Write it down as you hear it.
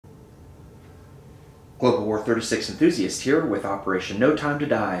Global War 36 enthusiast here with Operation No Time to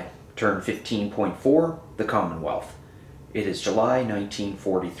Die, turn 15.4, the Commonwealth. It is July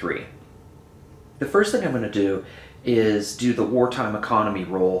 1943. The first thing I'm going to do is do the wartime economy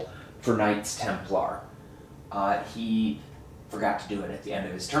roll for Knights Templar. He forgot to do it at the end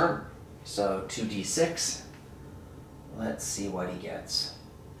of his turn, so 2d6. Let's see what he gets.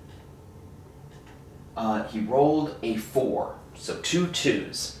 He rolled a 4, so 2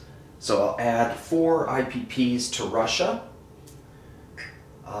 2s. So I'll add 4 IPPs to Russia,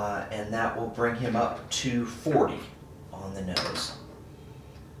 and that will bring him up to 40 on the nose.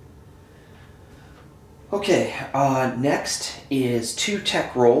 Okay, next is 2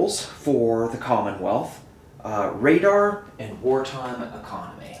 tech rolls for the Commonwealth, radar and wartime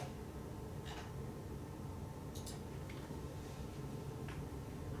economy.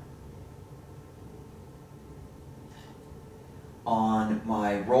 On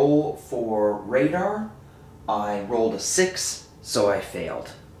my roll for radar, I rolled a 6, so I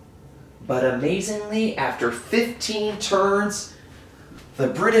failed. But amazingly, after 15 turns, the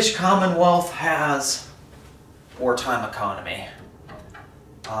British Commonwealth has wartime economy.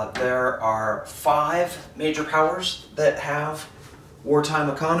 There are 5 major powers that have wartime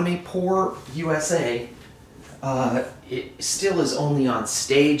economy. Poor USA, it still is only on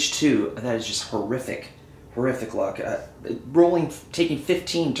stage 2. That is just horrific. Horrific luck. Taking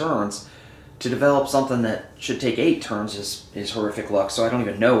 15 turns to develop something that should take 8 turns is horrific luck, so I don't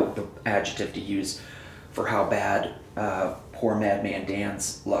even know the adjective to use for how bad poor Madman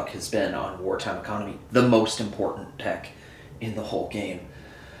Dan's luck has been on wartime economy, the most important tech in the whole game.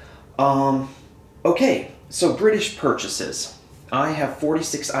 Okay, so British purchases. I have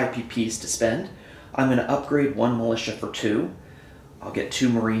 46 IPPs to spend. I'm going to upgrade 1 militia for 2. I'll get 2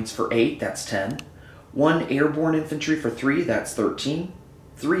 Marines for 8, that's 10. 1 airborne infantry for 3, that's 13.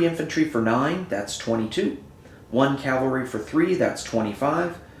 3 infantry for 9, that's 22. 1 cavalry for 3, that's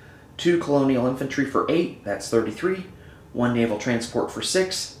 25. 2 colonial infantry for 8, that's 33. 1 naval transport for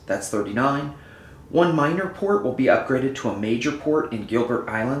 6, that's 39. 1 minor port will be upgraded to a major port in Gilbert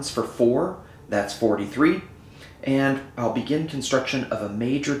Islands for 4, that's 43. And I'll begin construction of a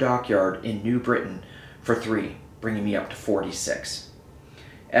major dockyard in New Britain for 3, bringing me up to 46.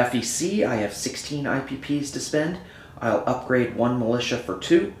 FEC, I have 16 IPPs to spend. I'll upgrade 1 militia for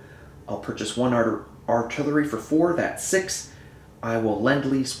 2. I'll purchase 1 artillery for 4, that's 6. I will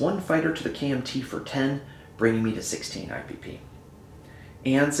lend-lease 1 fighter to the KMT for 10, bringing me to 16 IPP.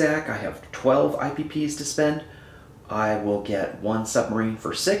 Anzac, I have 12 IPPs to spend. I will get 1 submarine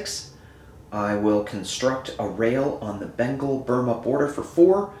for 6. I will construct a rail on the Bengal-Burma border for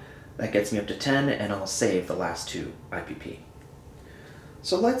 4. That gets me up to 10, and I'll save the last 2 IPP.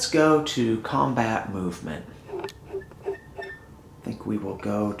 So let's go to combat movement. I think we will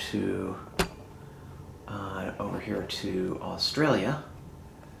go to over here to Australia.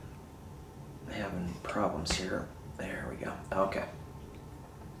 I'm having problems here. There we go. Okay.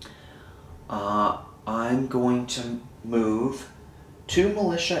 I'm going to move 2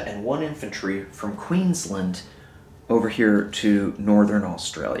 militia and 1 infantry from Queensland over here to northern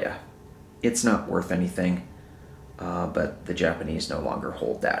Australia. It's not worth anything, but the Japanese no longer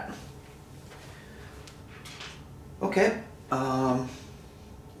hold that. Okay. I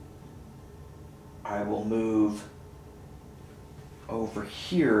will move over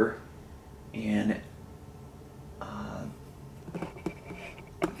here in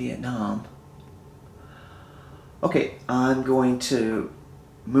Vietnam. Okay, I'm going to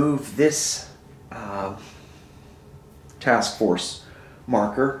move this task force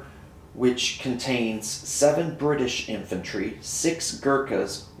marker, which contains 7 British infantry, 6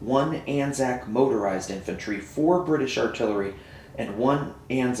 Gurkhas, 1 Anzac motorized infantry, 4 British artillery, and 1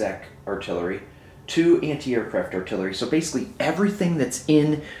 Anzac artillery, 2 anti-aircraft artillery. So basically everything that's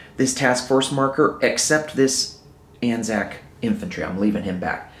in this task force marker except this Anzac infantry. I'm leaving him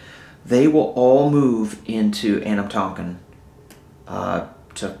back. They will all move into Anam Tonkin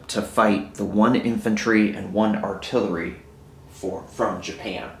to fight the 1 infantry and 1 artillery from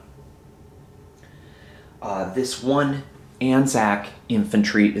Japan. This 1 Anzac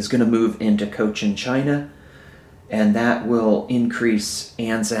infantry is going to move into Cochin, China, and that will increase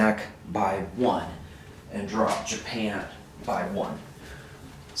Anzac by 1 and drop Japan by 1.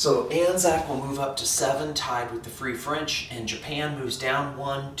 So Anzac will move up to 7, tied with the Free French, and Japan moves down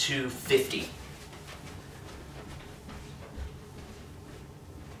 1 to 50.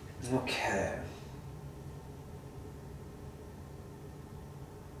 Okay.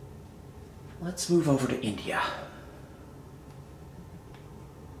 Let's move over to India.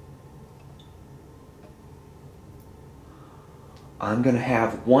 I'm going to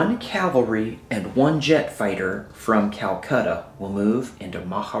have 1 cavalry and 1 jet fighter from Calcutta will move into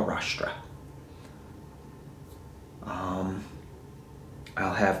Maharashtra.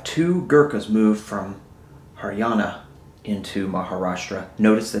 I'll have 2 Gurkhas move from Haryana into Maharashtra.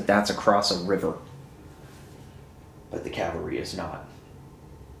 Notice that that's across a river, but the cavalry is not.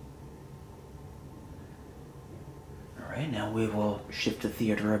 All right, now we will shift the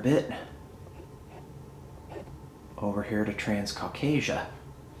theater a bit over here to Transcaucasia.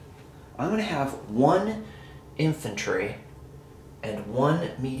 I'm going to have 1 infantry and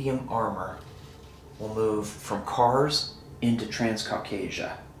 1 medium armor will move from Kars into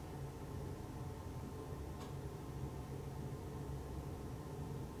Transcaucasia.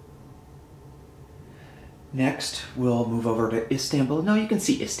 Next, we'll move over to Istanbul. No, you can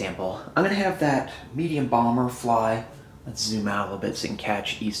see Istanbul. I'm going to have that medium bomber fly. Let's zoom out a little bit so you can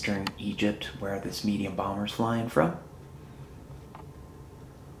catch eastern Egypt, where this medium bomber is flying from.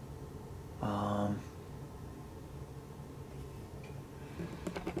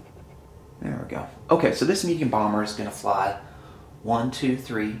 There we go. Okay, so this medium bomber is going to fly 1, 2,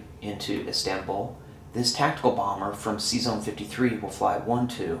 3 into Istanbul. This tactical bomber from C-Zone 53 will fly 1,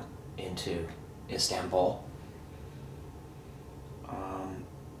 2 into Istanbul.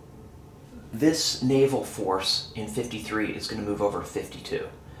 This naval force in 53 is going to move over to 52.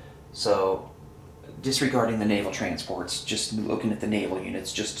 So, disregarding the naval transports, just looking at the naval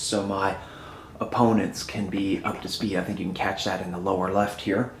units, just so my opponents can be up to speed. I think you can catch that in the lower left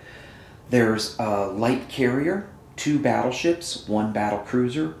here. There's a light carrier, 2 battleships, 1 battle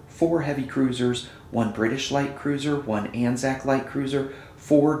cruiser, 4 heavy cruisers, 1 British light cruiser, 1 Anzac light cruiser,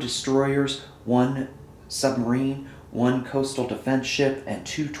 4 destroyers, 1 submarine, 1 coastal defense ship, and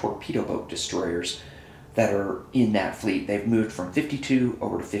 2 torpedo boat destroyers that are in that fleet. They've moved from 52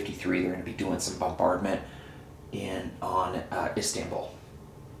 over to 53. They're going to be doing some bombardment on Istanbul.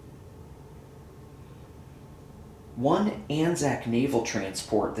 1 Anzac naval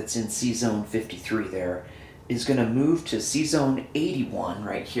transport that's in C-Zone 53 there is going to move to C-Zone 81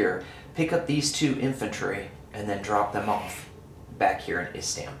 right here, pick up these 2 infantry, and then drop them off back here in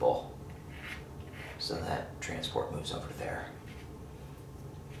Istanbul. So that transport moves over there.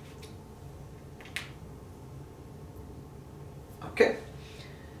 Okay.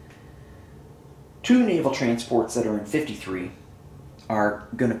 2 naval transports that are in 53 are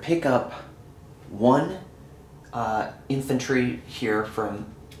going to pick up 1 infantry here from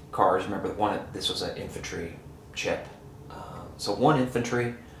Kars. Remember, this was an infantry ship. So 1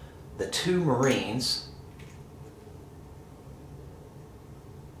 infantry, the 2 Marines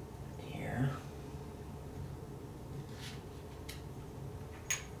here,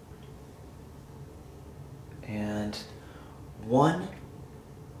 and 1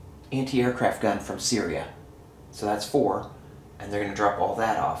 anti-aircraft gun from Syria. So that's 4, and they're going to drop all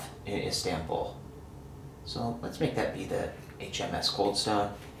that off in Istanbul. So let's make that be the HMS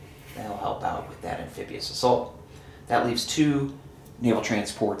Coldstone. That'll help out with that amphibious assault. That leaves 2 naval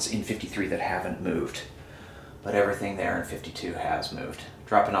transports in 53 that haven't moved, but everything there in 52 has moved.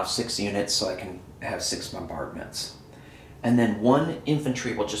 Dropping off 6 units so I can have 6 bombardments. And then 1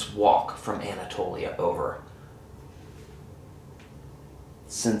 infantry will just walk from Anatolia over.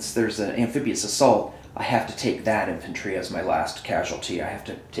 Since there's an amphibious assault, I have to take that infantry as my last casualty. I have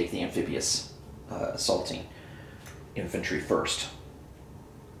to take the amphibious assaulting infantry first.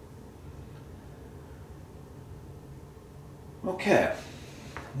 Okay,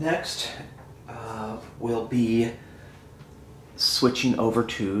 next we'll be switching over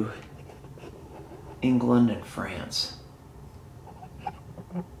to England and France.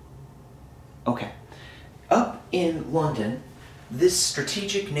 Okay, up in London, this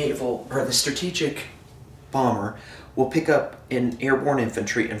strategic naval, or the strategic bomber, will pick up an airborne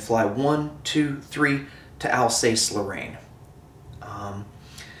infantry and fly 1, 2, 3 to Alsace-Lorraine.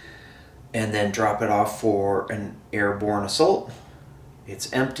 And then drop it off for an airborne assault.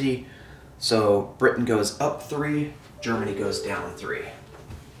 It's empty, so Britain goes up 3, Germany goes down 3.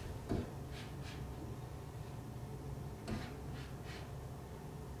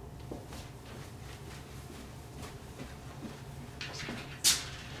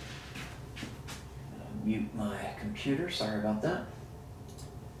 Mute my computer, sorry about that.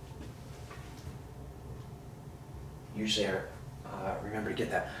 Usually I remember to get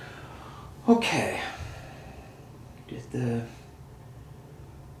that. Okay, get the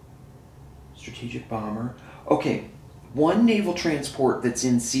strategic bomber. Okay, 1 naval transport that's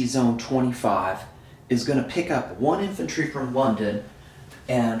in C-Zone 25 is going to pick up 1 infantry from London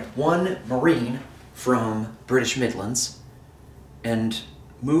and 1 Marine from British Midlands and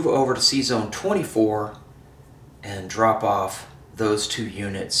move over to C-Zone 24 and drop off those 2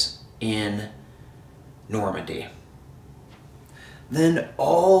 units in Normandy. Then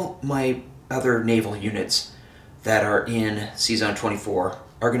all my other naval units that are in C-Zone 24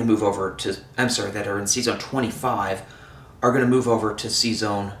 are going to move over to, that are in C-Zone 25 are going to move over to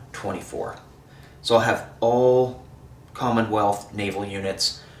C-Zone 24. So I'll have all Commonwealth naval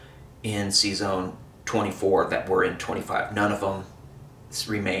units in C-Zone 24 that were in 25. None of them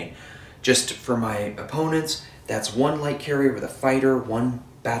remain. Just for my opponents, that's 1 light carrier with a fighter, 1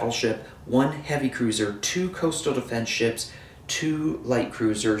 battleship, 1 heavy cruiser, 2 coastal defense ships, 2 light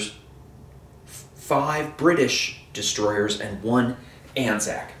cruisers, 5 British destroyers, and 1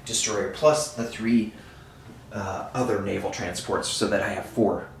 Anzac destroyer, plus the 3 other naval transports, so that I have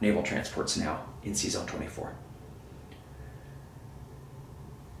 4 naval transports now in C-Zone 24.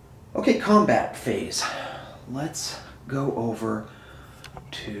 Okay, combat phase. Let's go over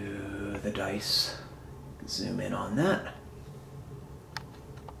to the dice. Zoom in on that.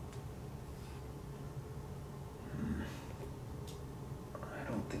 I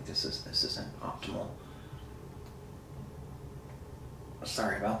don't think this isn't optimal.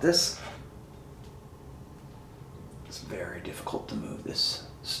 Sorry about this. It's very difficult to move this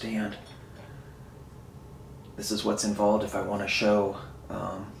stand. This is what's involved if I want to show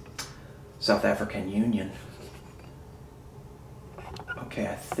South African Union. Okay,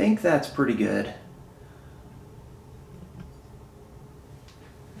 I think that's pretty good.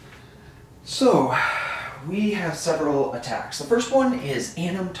 So, we have several attacks. The first one is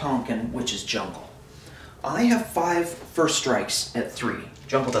Anam Tonkin, which is jungle. I have 5 first strikes at 3.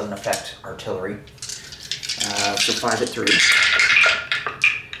 Jungle doesn't affect artillery. So 5 at 3.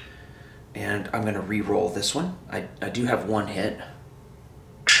 And I'm going to re-roll this one. I do have 1 hit.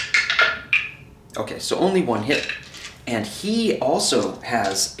 Okay, so only 1 hit. And he also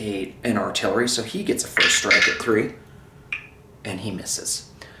has an artillery, so he gets a first strike at 3. And he misses.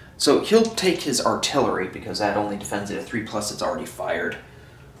 So he'll take his artillery, because that only defends it at 3, plus it's already fired.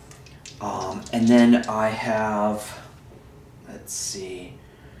 And then I have, let's see,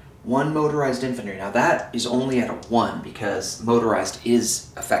 1 motorized infantry. Now that is only at a 1, because motorized is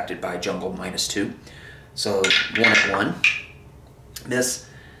affected by jungle -2. So 1 at 1. Miss.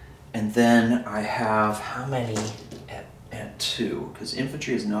 And then I have, how many at 2? Because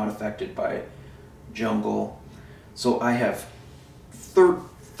infantry is not affected by jungle. So I have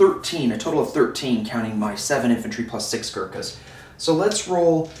 13, a total of 13, counting my 7 infantry plus 6 Gurkhas. So let's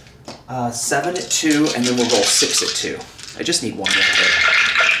roll 7 at 2, and then we'll roll 6 at 2. I just need 1 more hit.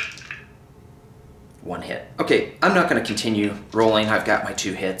 1 hit. Okay, I'm not going to continue rolling. I've got my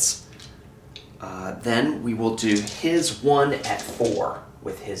 2 hits. Then we will do his 1 at 4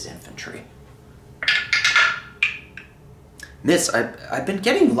 with his infantry. Miss. I've been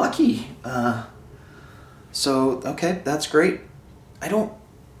getting lucky. So, okay, that's great. I don't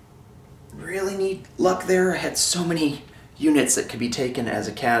really need luck there. I had so many units that could be taken as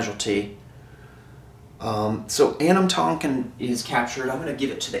a casualty. So Anam Tonkin is captured. I'm going to give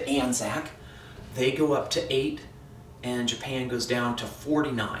it to the Anzac. They go up to 8, and Japan goes down to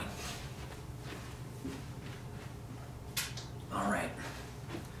 49. All right.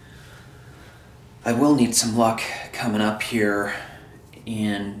 I will need some luck coming up here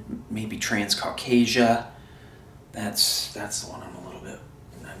in maybe Transcaucasia. That's the one I'm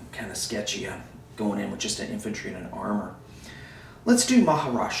kind of sketchy. I'm going in with just an infantry and an armor. Let's do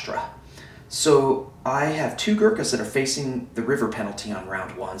Maharashtra. So I have 2 Gurkhas that are facing the river penalty on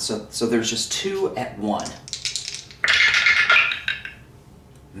round 1. So there's just 2 at 1.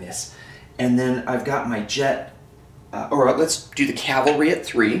 Miss. And then I've got my jet, or let's do the cavalry at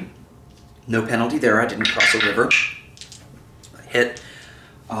 3. No penalty there. I didn't cross a river. Hit.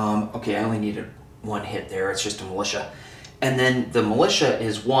 Okay, I only needed 1 hit there. It's just a militia. And then the militia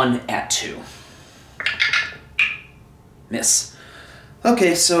is 1 at 2. Miss.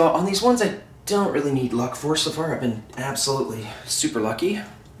 Okay, so on these ones I don't really need luck for so far. I've been absolutely super lucky.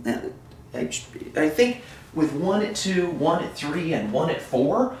 I think with 1 at 2, 1 at 3, and 1 at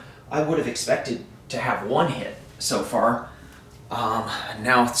 4, I would have expected to have 1 hit so far.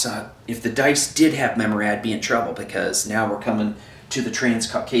 Now it's, if the dice did have memory, I'd be in trouble, because now we're coming to the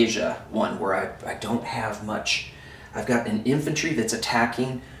Transcaucasia one where I don't have much. I've got an infantry that's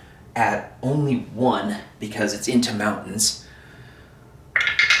attacking at only 1 because it's into mountains.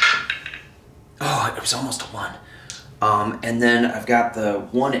 Oh, it was almost a 1. And then I've got the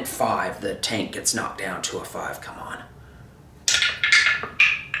 1 at 5. The tank gets knocked down to a 5. Come on.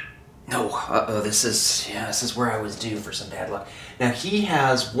 No, uh-oh, this is where I was due for some bad luck. Now he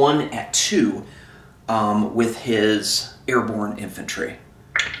has 1 at 2 with his airborne infantry.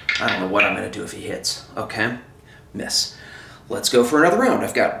 I don't know what I'm going to do if he hits. Okay. Miss. let's go for another round.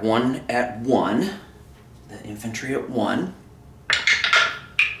 I've got 1 at 1, the infantry at 1,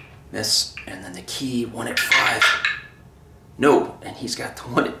 miss, and then the key 1 at 5. No, and he's got the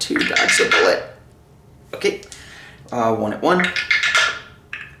 1 at 2, dodge the bullet. Okay, 1 at 1,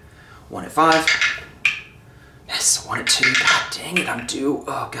 1 at 5, miss, 1 at 2, god dang it, I'm due,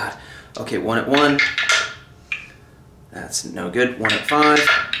 oh god. Okay, 1 at 1, that's no good, 1 at 5,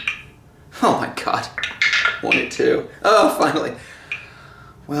 oh my god, 1 at 2, oh finally.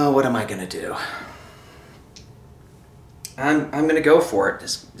 Well, what am I gonna do? I'm gonna go for it.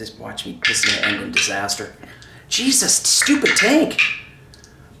 Just watch me, this is gonna end in disaster. Jesus, stupid tank!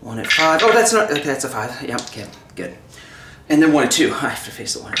 1 at 5, oh that's not, okay, that's a 5, yep, okay, good. And then 1 at 2, I have to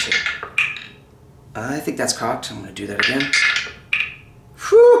face the 1 at 2. I think that's cocked, I'm gonna do that again.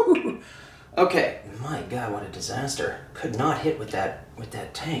 Whew! Okay, my god, what a disaster. Could not hit with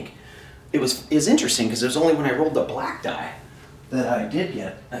that tank. It was interesting because it was only when I rolled the black die that I did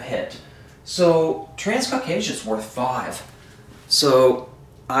get a hit. So Transcaucasia's worth 5. So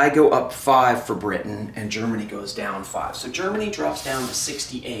I go up 5 for Britain and Germany goes down 5. So Germany drops down to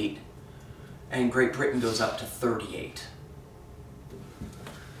 68 and Great Britain goes up to 38.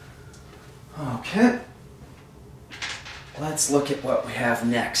 Okay. Let's look at what we have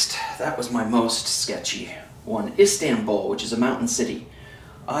next. That was my most sketchy one. Istanbul, which is a mountain city.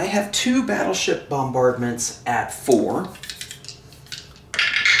 I have 2 battleship bombardments at 4.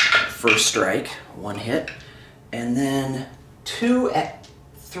 First strike, 1 hit. And then 2 at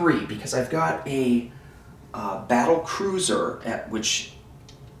 3, because I've got a battle cruiser which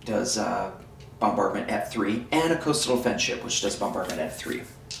does bombardment at 3, and a coastal defense ship which does bombardment at 3.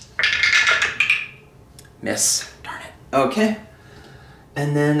 Miss. Darn it. Okay.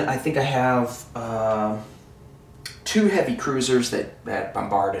 And then I think I have 2 heavy cruisers that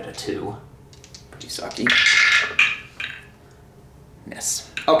bombard at a 2. Pretty sucky. Miss.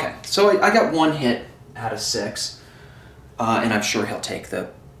 Okay, so I got 1 hit out of 6. And I'm sure he'll take the...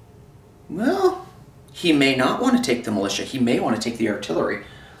 Well, he may not want to take the militia. He may want to take the artillery.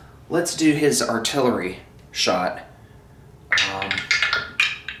 Let's do his artillery shot.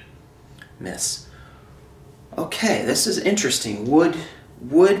 Miss. Okay, this is interesting. Would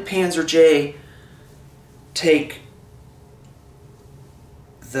Panzer J take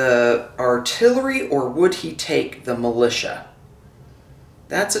the artillery or would he take the militia?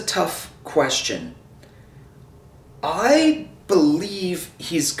 That's a tough question. I believe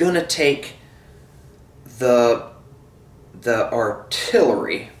he's gonna take the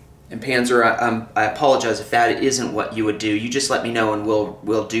artillery. And Panzer, I apologize if that isn't what you would do. You just let me know and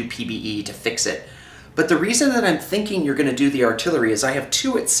we'll do PBE to fix it. But the reason that I'm thinking you're gonna do the artillery is I have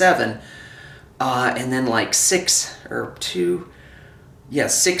 2 at 7, and then like 6 or 2, yeah,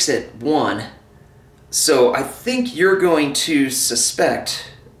 6 at 1. So I think you're going to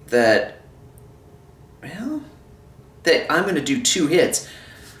suspect that, well, that I'm going to do 2 hits.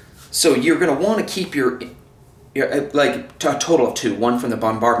 So you're going to want to keep your like a total of 2, 1 from the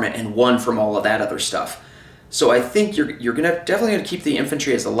bombardment and 1 from all of that other stuff. So I think you're definitely going to keep the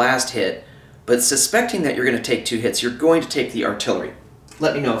infantry as the last hit, but suspecting that you're going to take 2 hits, you're going to take the artillery.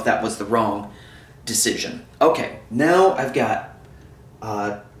 Let me know if that was the wrong decision. Okay, now I've got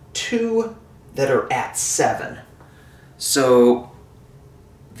 2 that are at 7. So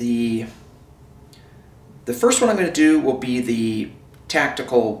the first one I'm going to do will be the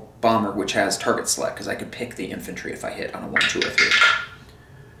tactical bomber, which has target select, because I could pick the infantry if I hit on a 1, 2, or 3.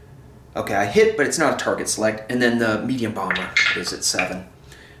 Okay, I hit, but it's not a target select. And then the medium bomber is at 7.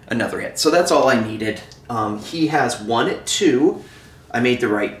 Another hit. So that's all I needed. He has 1 at 2. I made the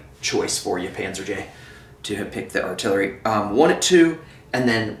right choice for you, Panzer J, to have picked the artillery. 1 at 2, and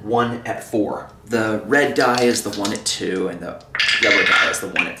then 1 at 4. The red die is the 1 at 2, and the yellow die is the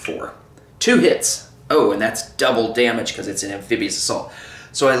 1 at 4. 2 hits. Oh, and that's double damage because it's an amphibious assault.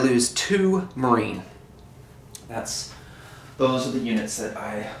 So I lose 2 Marine. Those are the units that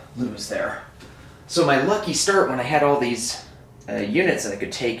I lose there. So my lucky start when I had all these units that I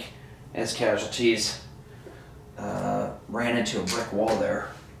could take as casualties ran into a brick wall there.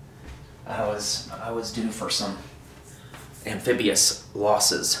 I was due for some amphibious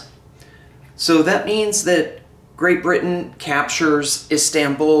losses. So that means that Great Britain captures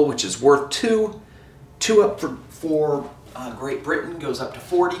Istanbul, which is worth 2. 2 up for Great Britain goes up to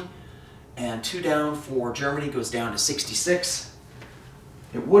 40, and 2 down for Germany goes down to 66.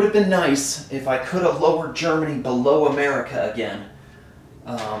 It would have been nice if I could have lowered Germany below America again.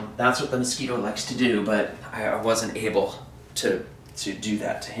 That's what the Mosquito likes to do, but I wasn't able to do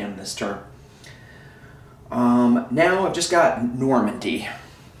that to him this turn. Now I've just got Normandy.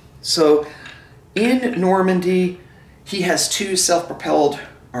 So in Normandy, He has 2 self-propelled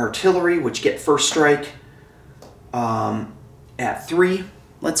artillery, which get first strike at 3.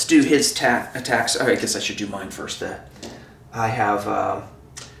 Let's do his attacks. Oh, I guess I should do mine first. I have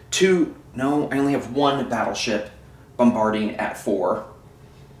 2, no, I only have 1 battleship bombarding at 4.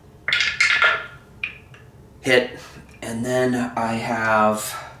 Hit. And then I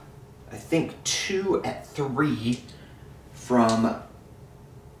have, I think, 2 at 3 from,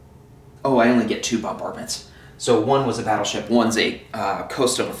 oh, I only get 2 bombardments. So 1 was a battleship, 1's a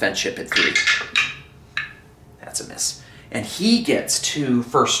coastal defense ship at 3. That's a miss. And he gets 2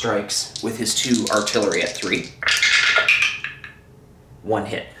 first strikes with his 2 artillery at 3. 1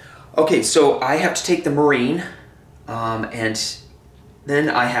 hit. Okay, so I have to take the Marine, and then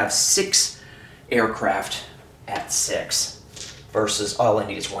I have 6 aircraft at 6 versus all I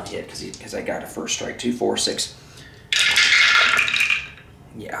need is 1 hit because I got a first strike. 2, 4, 6.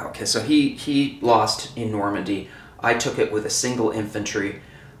 Yeah, okay, so he lost in Normandy. I took it with a single infantry.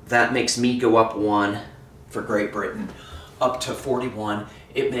 That makes me go up 1 for Great Britain, up to 41.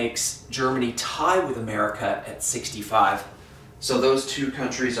 It makes Germany tie with America at 65. So those 2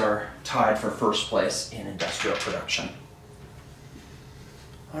 countries are tied for first place in industrial production.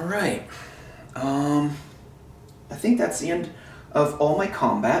 All right. I think that's the end of all my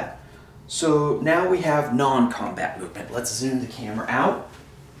combat. So now we have non-combat movement. Let's zoom the camera out.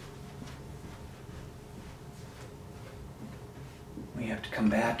 We have to come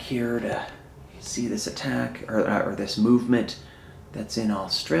back here to see this attack, or this movement that's in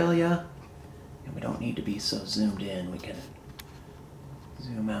Australia. And we don't need to be so zoomed in. We can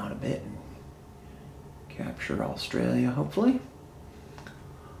zoom out a bit and capture Australia, hopefully.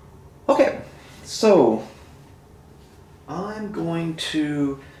 Okay, so I'm going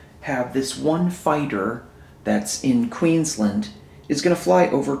to have this 1 fighter that's in Queensland is going to fly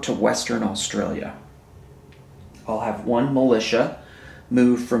over to Western Australia. I'll have 1 militia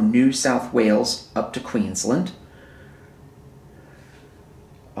move from New South Wales up to Queensland.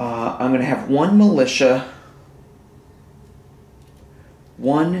 I'm going to have 1 militia,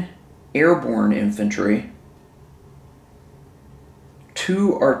 1 airborne infantry,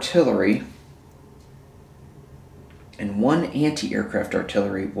 2 artillery, and 1 anti-aircraft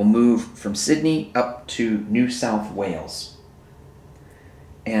artillery will move from Sydney up to New South Wales.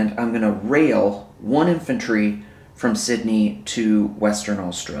 And I'm going to rail 1 infantry from Sydney to Western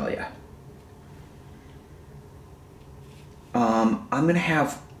Australia. I'm going to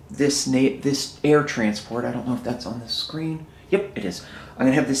have this air transport. I don't know if that's on the screen. Yep, it is. I'm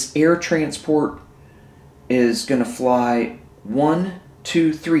going to have this air transport is going to fly 1,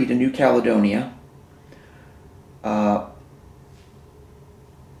 2, 3 to New Caledonia. Let's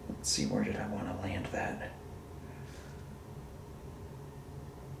see, where did I want to land that?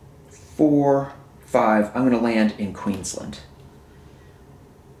 4, 5. I'm going to land in Queensland.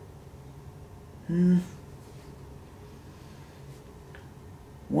 1,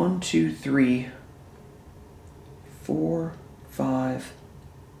 2, 3, 4, 5.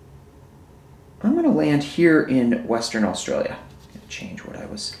 I'm going to land here in Western Australia. I'm going to change what I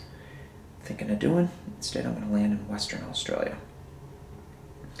was thinking of doing. Instead, I'm going to land in Western Australia.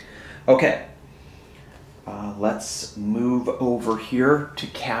 Okay. Let's move over here to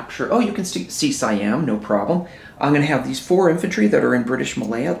capture. Oh, you can see Siam, no problem. I'm going to have these 4 infantry that are in British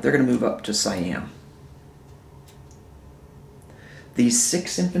Malaya. They're going to move up to Siam. These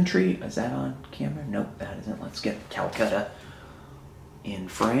 6 infantry, is that on camera? Nope, that isn't. Let's get Calcutta in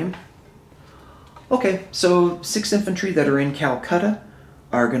frame. Okay, so 6 infantry that are in Calcutta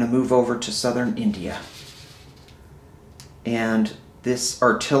are going to move over to southern India. And this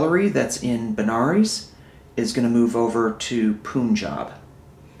artillery that's in Benares is going to move over to Punjab.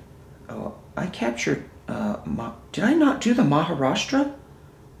 Oh, I captured, did I not do the Maharashtra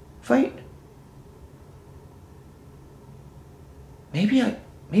fight? Maybe I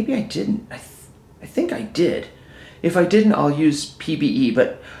didn't. I think I did. If I didn't, I'll use PBE,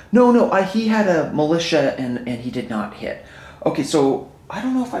 but no, he had a militia and he did not hit. Okay, so I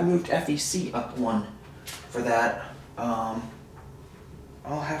don't know if I moved FEC up 1 for that.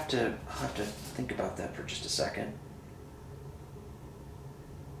 I'll have to think about that for just a second.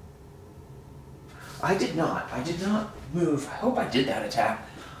 I did not move. I hope I did that attack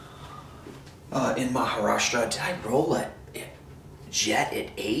in Maharashtra. Did I roll a jet at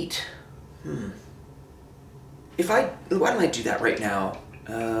 8? Why don't I do that right now?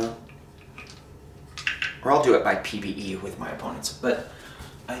 Or I'll do it by PBE with my opponents. But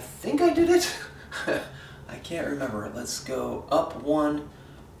I think I did it. I can't remember. Let's go up 1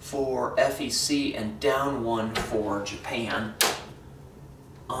 for FEC and down 1 for Japan.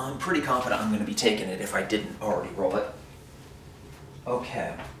 I'm pretty confident I'm going to be taking it if I didn't already roll it.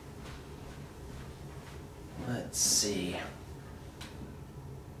 Okay. Let's see.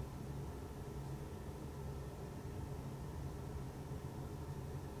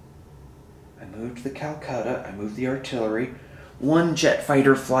 I moved the Calcutta, I moved the artillery. One jet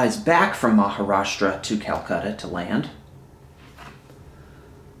fighter flies back from Maharashtra to Calcutta to land.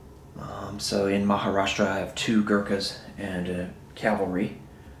 So in Maharashtra I have 2 Gurkhas and cavalry,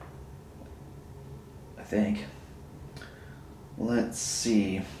 I think. Let's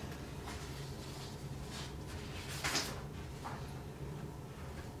see.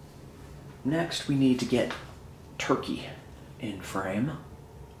 Next we need to get Turkey in frame.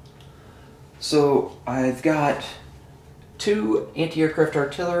 So I've got 2 anti-aircraft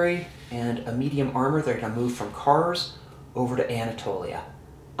artillery and a medium armor. They're going to move from Kars over to Anatolia.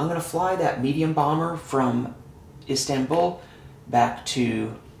 I'm going to fly that medium bomber from Istanbul back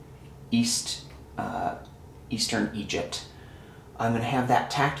to eastern Egypt. I'm going to have that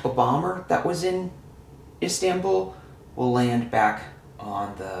tactical bomber that was in Istanbul will land back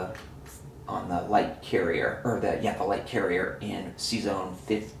on the light carrier, or the light carrier in C-Zone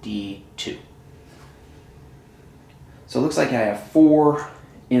 52. So it looks like I have 4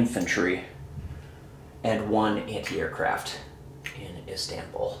 infantry and 1 anti-aircraft in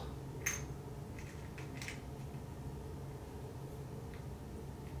Istanbul.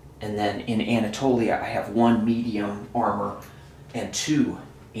 And then in Anatolia, I have 1 medium armor and 2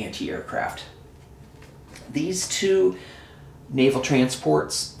 anti-aircraft. These 2 naval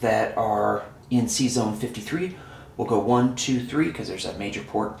transports that are in C-Zone 53 will go 1, 2, 3, because there's a major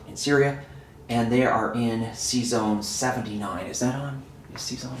port in Syria, and they are in C-Zone 79. Is that on? Is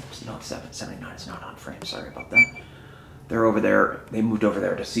C-Zone? No, 79 is not on frame. Sorry about that. They're over there. They moved over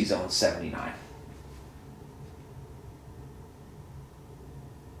there to C-Zone 79.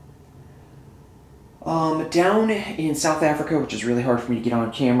 Down in South Africa, which is really hard for me to get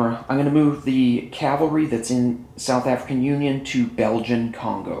on camera, I'm going to move the cavalry that's in South African Union to Belgian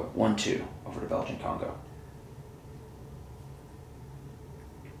Congo. 1, 2, over to Belgian Congo.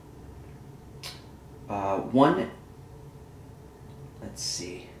 Let's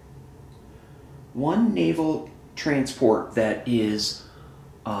see. 1 naval transport that is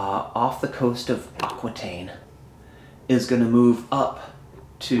off the coast of Aquitaine is going to move up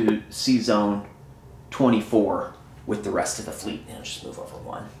to C-Zone 24 with the rest of the fleet. And I'll just move over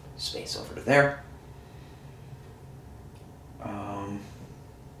 1 space over to there. I'm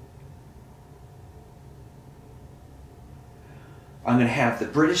going to have the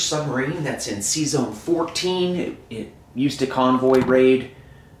British submarine that's in C-Zone 14. It used to convoy raid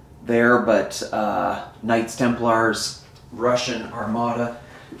there, but Knights Templars Russian Armada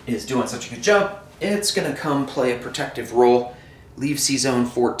is doing such a good job. It's going to come play a protective role, leave C-Zone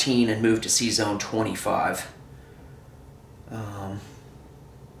 14 and move to C-Zone 25.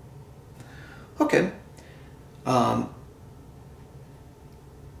 Okay.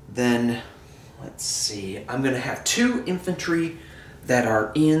 Then, let's see. I'm going to have 2 infantry that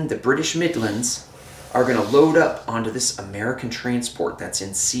are in the British Midlands are going to load up onto this American transport that's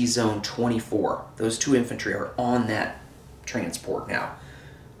in C-Zone 24. Those 2 infantry are on that transport now.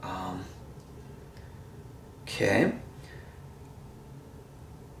 Okay.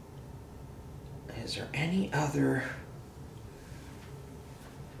 Is there any other...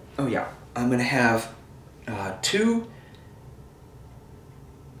 Oh yeah, I'm going to have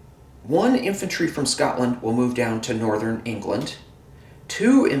 1 infantry from Scotland will move down to Northern England.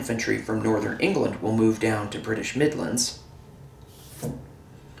 2 infantry from Northern England will move down to British Midlands.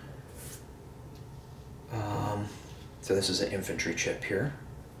 So this is an infantry chip here.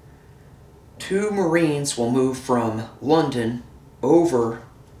 2 Marines will move from London over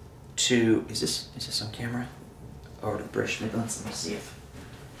to... Is this on camera? Over to British Midlands. Let me see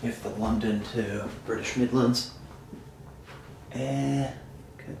if the London to British Midlands...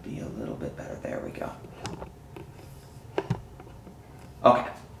 could be a little bit better. There we go. Okay.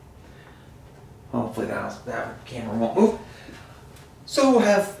 Hopefully that camera won't move. So we'll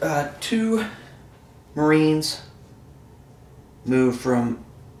have 2 Marines move from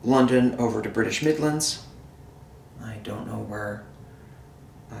London over to British Midlands. I don't know where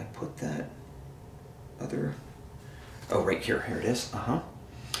I put that other... Oh, right here. Here it is.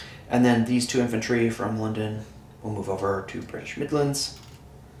 And then these 2 infantry from London will move over to British Midlands.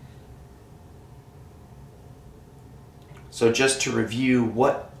 So just to review,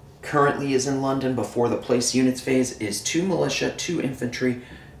 what currently is in London before the place units phase is 2 militia, 2 infantry,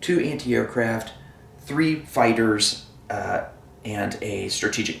 2 anti-aircraft, 3 fighters, and a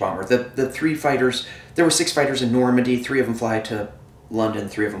strategic bomber. The 3 fighters, there were 6 fighters in Normandy, 3 of them fly to London,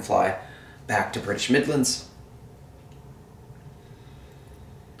 3 of them fly back to British Midlands.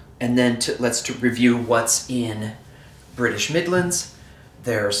 And then let's review what's in British Midlands.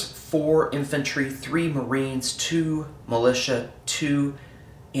 There's 4 infantry, 3 Marines, 2 militia, 2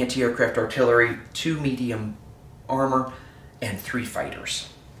 anti-aircraft artillery, 2 medium armor, and 3 fighters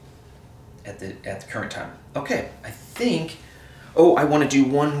at the current time. Okay, I think. Oh, I want to do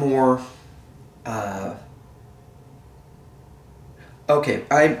one more. Okay,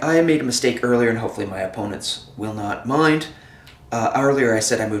 I made a mistake earlier, and hopefully my opponents will not mind. Earlier I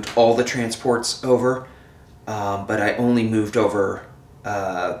said I moved all the transports over, but I only moved over.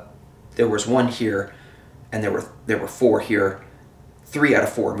 There was 1 here, and there were 4 here. 3 out of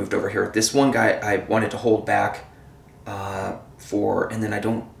 4 moved over here. This one guy I wanted to hold back and then I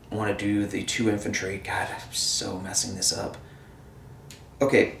don't want to do the 2 infantry. God, I'm so messing this up.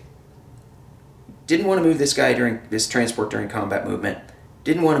 Okay. Didn't want to move this guy during this transport during combat movement.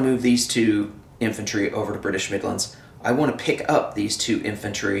 Didn't want to move these 2 infantry over to British Midlands. I want to pick up these 2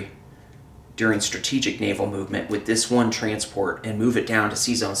 infantry during strategic naval movement with this 1 transport and move it down to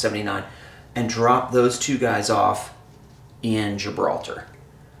Sea Zone 79 and drop those 2 guys off in Gibraltar.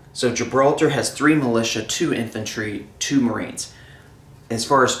 So Gibraltar has 3 militia, 2 infantry, 2 Marines. As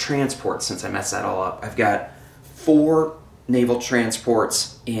far as transports, since I messed that all up, I've got 4 naval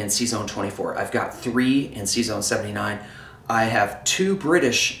transports in Sea Zone 24. I've got 3 in Sea Zone 79. I have 2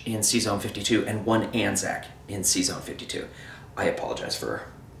 British in Sea Zone 52 and 1 Anzac in Sea Zone 52. I apologize for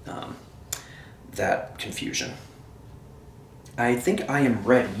that confusion. I think I am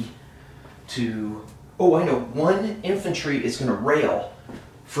ready to... Oh, I know. 1 infantry is going to rail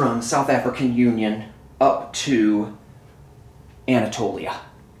from South African Union up to Anatolia.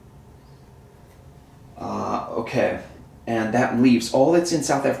 Okay. And that leaves, all that's in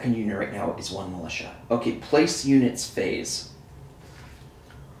South African Union right now is 1 militia. Okay, place units phase.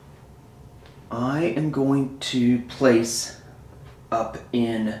 I am going to place up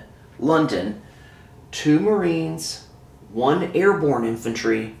in London 2 Marines, 1 airborne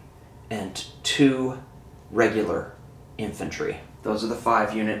infantry, and 2 regular infantry. Those are the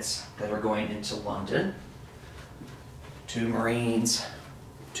 5 units that are going into London. 2 Marines,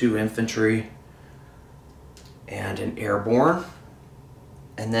 2 infantry, and an airborne.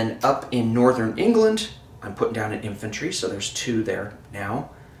 And then up in northern England, I'm putting down an infantry, so there's 2 there now.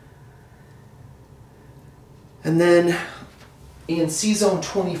 And then in Sea Zone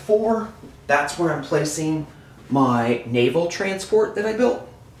 24, that's where I'm placing my naval transport that I built.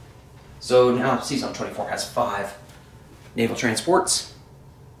 So now Sea Zone 24 has 5 naval transports.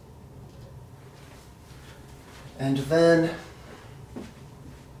 And then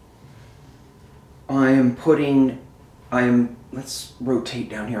let's rotate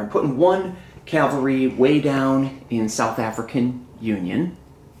down here. I'm putting 1 cavalry way down in South African Union.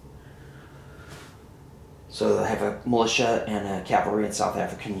 So I have a militia and a cavalry in South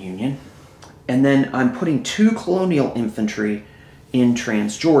African Union. And then I'm putting 2 colonial infantry in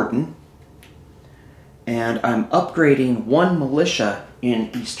Transjordan. And I'm upgrading 1 militia in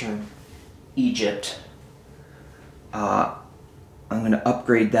eastern Egypt. I'm going to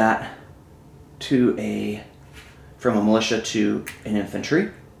upgrade that to from a militia to an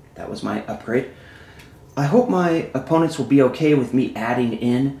infantry. That was my upgrade. I hope my opponents will be okay with me adding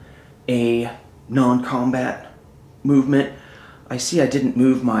in a non-combat movement. I see I didn't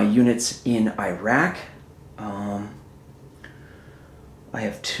move my units in Iraq. I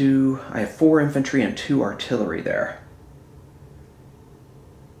have 4 infantry and 2 artillery there.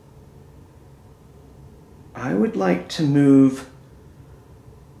 I would like to move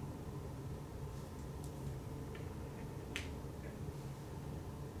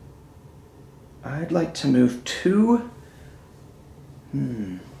I'd like to move 2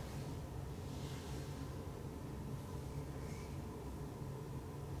 I'm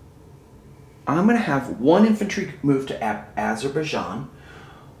going to have 1 infantry move to Azerbaijan,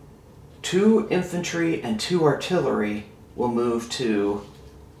 2 infantry and 2 artillery will move to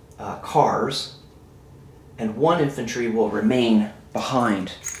Kars, and 1 infantry will remain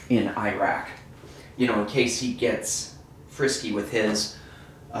behind in Iraq. You know, in case he gets frisky with his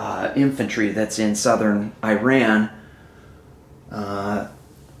infantry that's in southern Iran,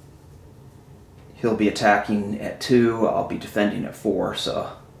 he'll be attacking at 2, I'll be defending at 4,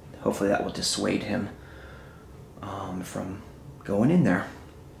 so hopefully that will dissuade him from going in there.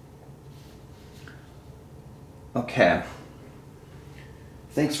 Okay.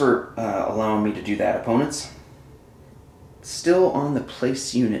 Thanks for allowing me to do that, opponents. Still on the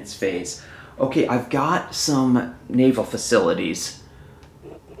place units phase. Okay, I've got some naval facilities.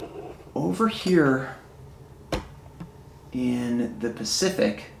 Over here, in the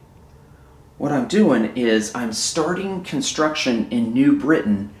Pacific, what I'm doing is I'm starting construction in New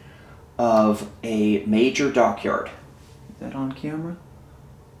Britain of a major dockyard. Is that on camera?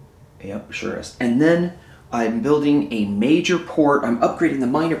 Yep, sure is. And then I'm building a major port. I'm upgrading the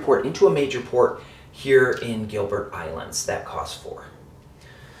minor port into a major port here in Gilbert Islands. That costs 4.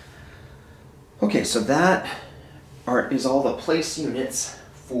 Okay, so that is all the place units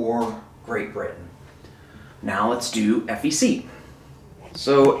for Great Britain. Now let's do FEC.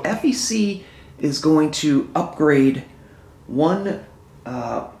 So FEC is going to upgrade one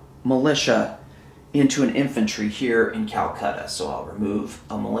militia into an infantry here in Calcutta. So I'll remove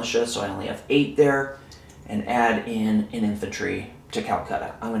a militia, so I only have 8 there, and add in an infantry to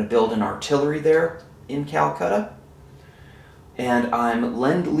Calcutta. I'm going to build an artillery there in Calcutta, and I'm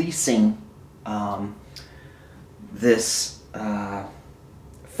lend-leasing this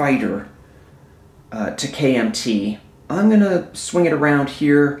fighter to KMT. I'm going to swing it around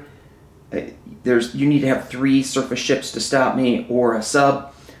here. You need to have 3 surface ships to stop me, or a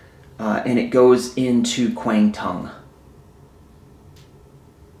sub, and it goes into Kwangtung.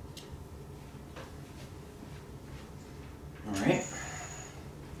 Alright.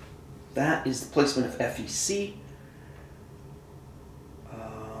 That is the placement of FEC.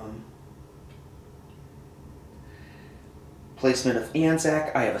 Placement of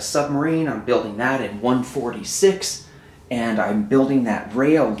Anzac. I have a submarine. I'm building that in 146, and I'm building that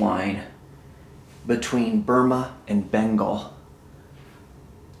rail line between Burma and Bengal.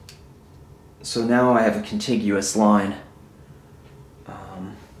 So now I have a contiguous line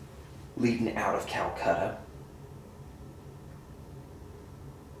leading out of Calcutta.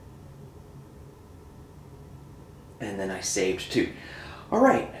 And then I saved 2.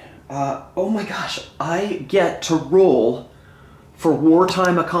 Alright, oh my gosh, I get to roll for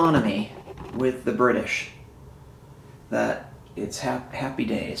wartime economy with the British. It's happy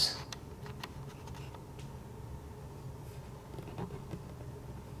days.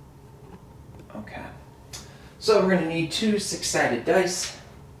 Okay, so we're going to need 2 6-sided dice.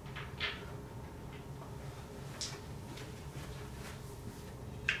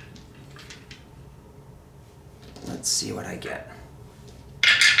 Let's see what I get.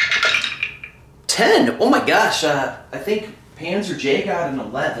 10! Oh my gosh, I think Panzer J got an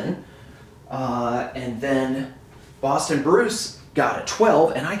 11, and then Boston Bruce got a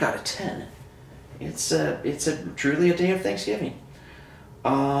 12, and I got a 10. It's truly a day of Thanksgiving.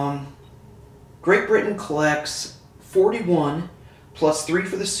 Great Britain collects 41, plus 3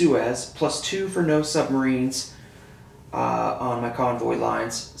 for the Suez, plus 2 for no submarines on my convoy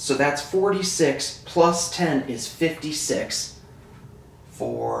lines. So that's 46, plus 10 is 56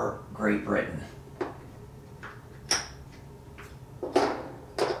 for Great Britain.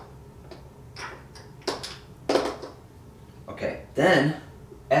 Okay, then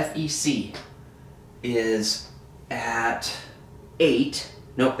FEC is at 8.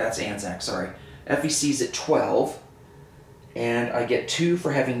 Nope, that's Anzac, sorry. FEC's at 12, and I get 2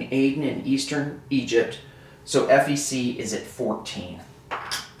 for having Aden in Eastern Egypt, so FEC is at 14.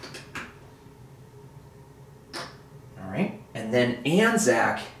 Alright, and then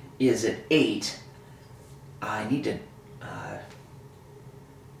Anzac is at 8. I need to...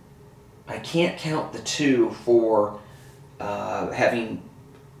 I can't count the 2 for having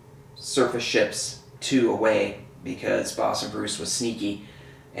surface ships 2 away, because Boston Bruce was sneaky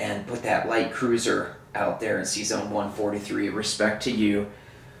and put that light cruiser out there in C-Zone 143. Respect to you,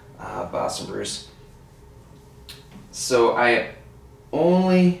 Boston Bruce. So I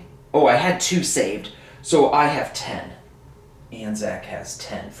only... Oh, I had 2 saved, so I have 10. Anzac has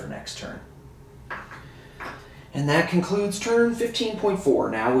 10 for next turn. And that concludes turn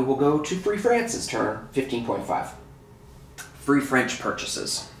 15.4. Now we will go to Free France's turn, 15.5. Free French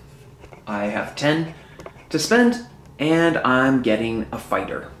purchases. I have 10 to spend, and I'm getting a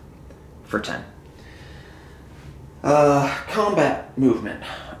fighter for 10. Combat movement.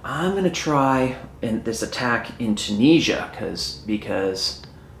 I'm going to try this attack in Tunisia because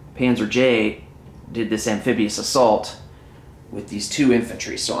Panzer J did this amphibious assault with these 2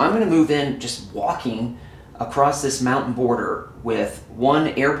 infantry. So I'm going to move in just walking across this mountain border with 1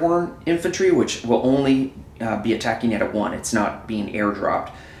 airborne infantry, which will only be attacking it at 1. It's not being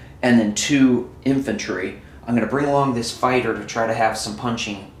airdropped. And then 2 infantry. I'm going to bring along this fighter to try to have some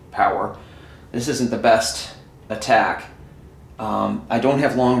punching power. This isn't the best attack. I don't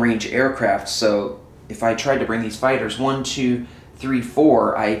have long-range aircraft, so if I tried to bring these fighters, 1, 2, 3,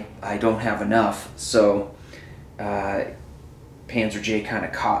 4, I don't have enough. So Panzer J kind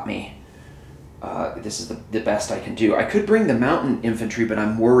of caught me. This is the best I can do. I could bring the mountain infantry, but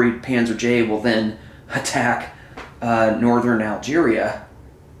I'm worried Panzer J will then attack northern Algeria.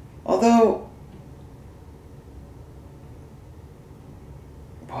 Although,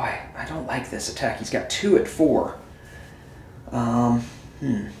 boy, I don't like this attack. He's got 2 at 4. I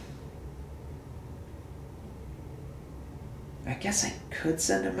guess I could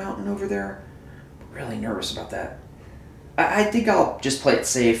send a mountain over there. Really nervous about that. I think I'll just play it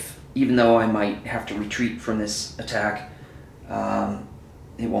safe, even though I might have to retreat from this attack.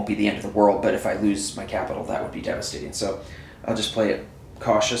 It won't be the end of the world, but if I lose my capital, that would be devastating. So I'll just play it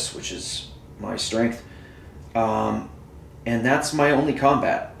cautious, which is my strength. And that's my only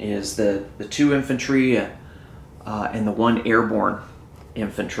combat, is the 2 infantry and the 1 airborne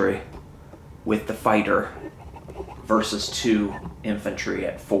infantry with the fighter versus 2 infantry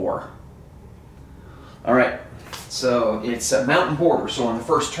at 4. All right, so it's a mountain border, so on the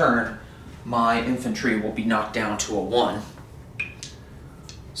first turn, my infantry will be knocked down to a 1.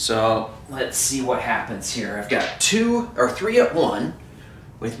 So let's see what happens here. I've got 2 or 3 at 1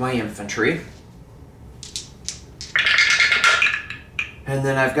 with my infantry. And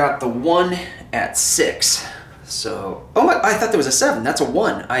then I've got the 1 at 6. So, oh my, I thought there was a 7. That's a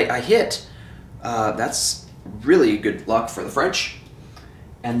 1. I hit. That's really good luck for the French.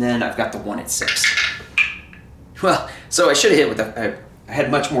 And then I've got the 1 at 6. Well, so I should have hit with the, I had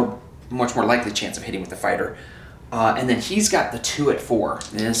much more likely chance of hitting with the fighter. And then he's got the 2 at 4.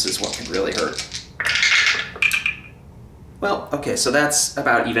 This is what could really hurt. Well, okay, so that's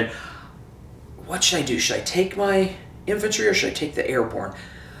about even. What should I do? Should I take my infantry or should I take the airborne?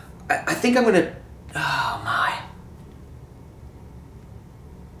 I think I'm gonna, oh my.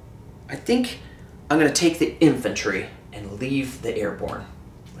 I think I'm gonna take the infantry and leave the airborne.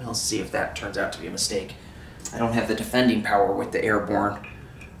 We'll see if that turns out to be a mistake. I don't have the defending power with the airborne,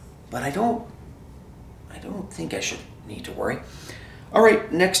 but I don't think I should need to worry. All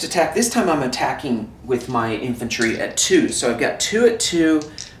right, next attack. This time I'm attacking with my infantry at 2. So I've got 2 at 2,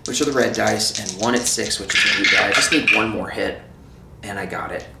 which are the red dice, and 1 at 6, which is the blue die. I just need 1 more hit, and I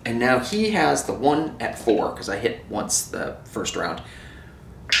got it. And now he has the 1 at 4, because I hit once the first round.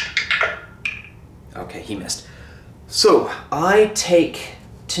 Okay, he missed. So I take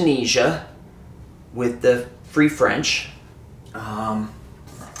Tunisia with the Free French.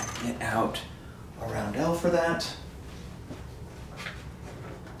 Get out a roundel for that.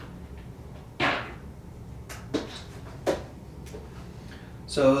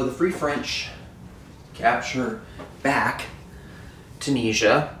 So the Free French capture back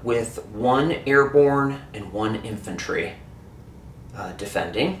Tunisia with 1 airborne and 1 infantry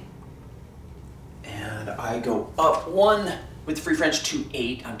defending. And I go up 1 with the Free French to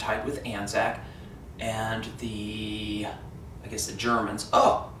 8. I'm tied with Anzac. And the, I guess the Germans.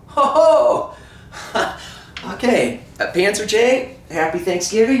 Oh, ho ho! Okay, Panzer J, happy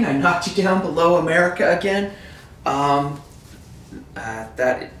Thanksgiving. I knocked you down below America again.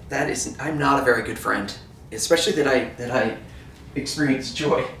 That is, I'm not a very good friend, especially that I experience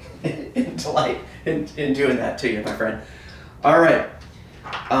joy and delight in doing that to you, my friend. All right.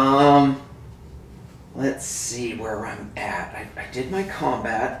 Let's see where I'm at. I did my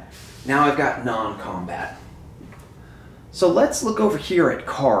combat. Now I've got non-combat. So let's look over here at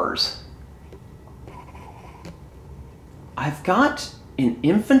cars. I've got an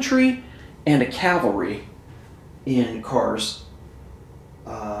infantry and a cavalry in cars.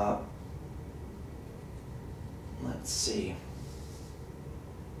 Let's see.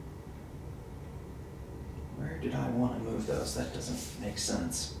 Where did I want to move those? That doesn't make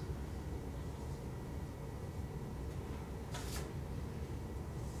sense.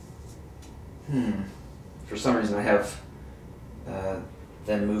 For some reason I have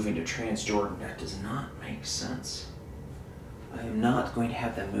them moving to Transjordan. That does not make sense. I am not going to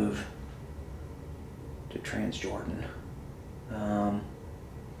have them move to Transjordan. I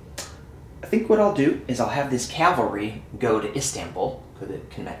think what I'll do is I'll have this cavalry go to Istanbul, because it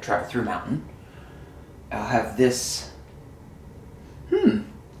can travel through mountain. I'll have this.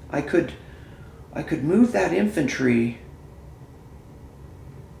 I could move that infantry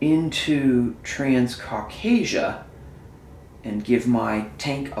into Transcaucasia and give my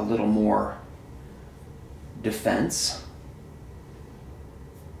tank a little more defense.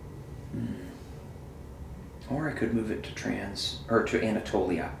 Or I could move it to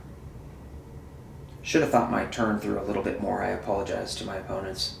Anatolia. Should have thought my turn through a little bit more. I apologize to my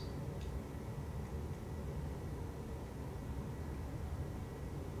opponents.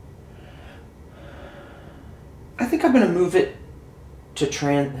 I think I'm going to move it to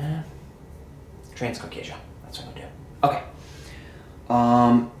Transcaucasia. That's what I'm going to do. Okay.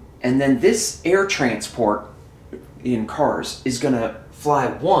 And then this air transport in cars is going to fly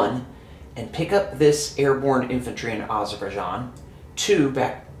 1 and pick up this airborne infantry in Azerbaijan. 2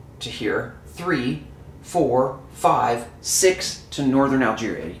 back to here. 3, 4, 5, 6 to northern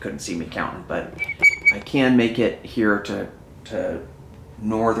Algeria. You couldn't see me counting, but I can make it here to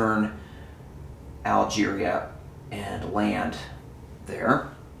northern Algeria and land there.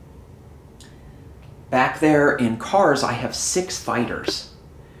 Back there in cars, I have 6 fighters,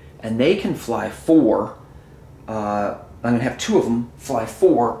 and they can fly 4. I'm going to have 2 of them fly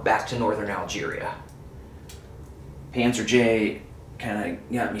 4 back to northern Algeria. Panzer J kind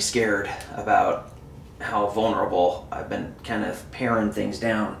of got me scared about how vulnerable. I've been kind of paring things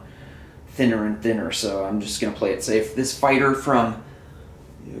down thinner and thinner, so I'm just going to play it safe. This fighter from,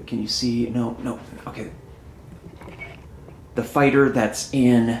 can you see? No, okay. The fighter that's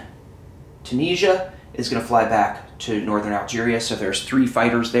in Tunisia is going to fly back to northern Algeria, so there's 3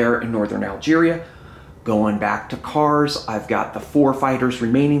 fighters there in northern Algeria. Going back to cars, I've got the 4 fighters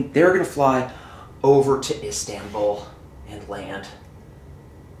remaining. They're going to fly over to Istanbul and land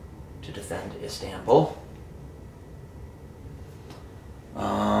to defend Istanbul.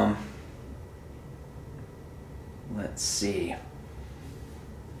 Let's see.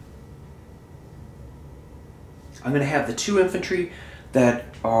 I'm going to have the 2 infantry that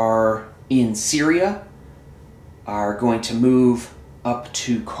are in Syria are going to move up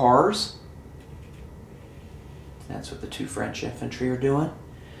to cars. That's what the 2 French infantry are doing.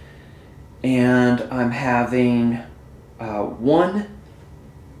 And I'm having 1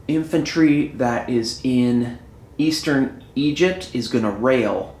 infantry that is in eastern Egypt is going to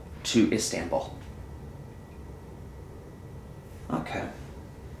rail to Istanbul. Okay.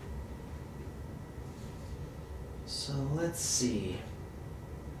 So let's see.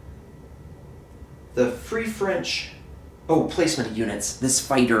 The Free French, placement of units. This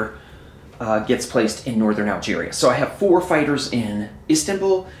fighter gets placed in northern Algeria. So I have 4 fighters in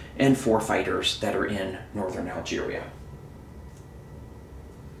Istanbul and 4 fighters that are in northern Algeria.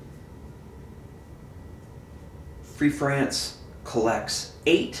 Free France collects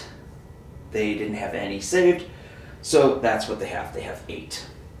 8. They didn't have any saved, so that's what they have. They have 8.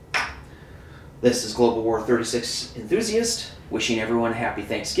 This is Global War 36 Enthusiast, wishing everyone a happy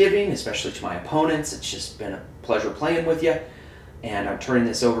Thanksgiving, especially to my opponents. It's just been a pleasure playing with you. And I'm turning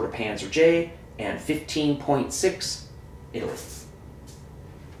this over to Panzer J and 15.6 Italy.